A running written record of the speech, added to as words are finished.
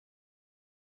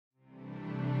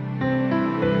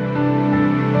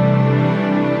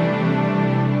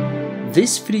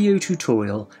This video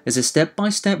tutorial is a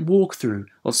step-by-step walkthrough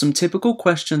of some typical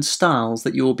question styles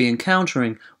that you will be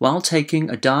encountering while taking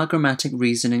a diagrammatic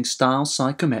reasoning style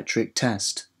psychometric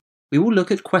test. We will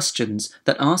look at questions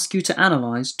that ask you to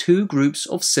analyze two groups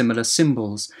of similar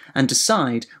symbols and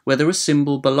decide whether a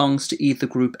symbol belongs to either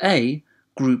group A,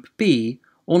 group B,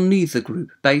 or neither group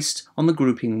based on the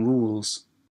grouping rules.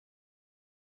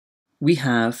 We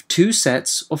have two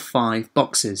sets of 5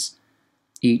 boxes.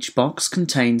 Each box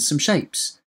contains some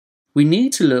shapes. We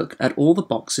need to look at all the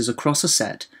boxes across a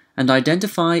set and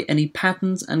identify any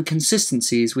patterns and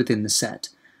consistencies within the set.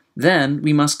 Then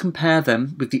we must compare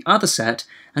them with the other set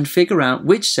and figure out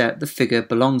which set the figure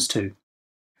belongs to.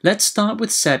 Let's start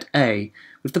with set A,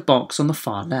 with the box on the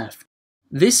far left.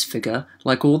 This figure,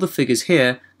 like all the figures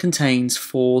here, contains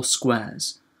 4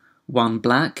 squares. 1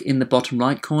 black in the bottom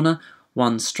right corner,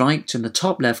 1 striped in the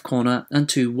top left corner, and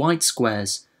 2 white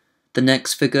squares. The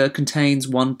next figure contains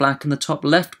 1 black in the top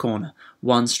left corner,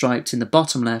 1 striped in the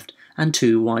bottom left, and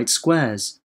 2 white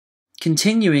squares.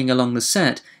 Continuing along the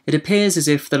set, it appears as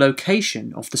if the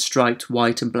location of the striped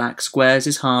white and black squares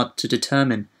is hard to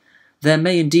determine. There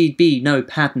may indeed be no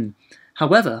pattern.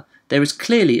 However, there is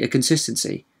clearly a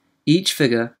consistency. Each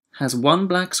figure has 1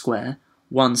 black square,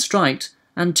 1 striped,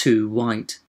 and 2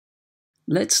 white.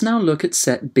 Let's now look at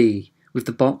set B, with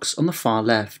the box on the far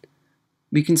left.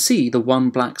 We can see the 1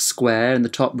 black square in the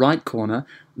top right corner,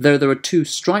 though there are 2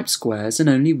 striped squares and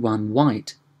only 1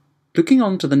 white. Looking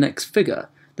on to the next figure,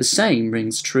 the same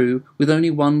rings true with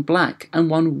only 1 black and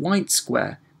 1 white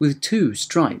square with 2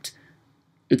 striped.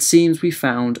 It seems we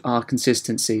found our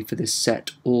consistency for this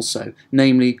set also,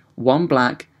 namely 1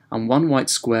 black and 1 white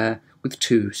square with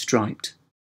 2 striped.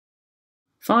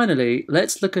 Finally,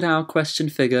 let's look at our question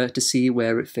figure to see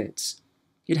where it fits.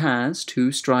 It has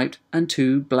 2 striped and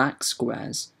 2 black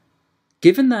squares.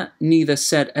 Given that neither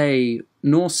set A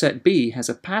nor set B has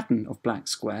a pattern of black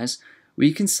squares,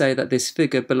 we can say that this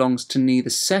figure belongs to neither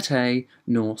set A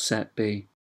nor set B.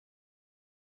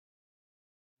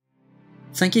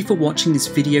 Thank you for watching this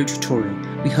video tutorial.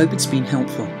 We hope it's been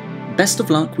helpful. Best of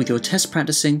luck with your test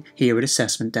practicing here at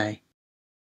Assessment Day.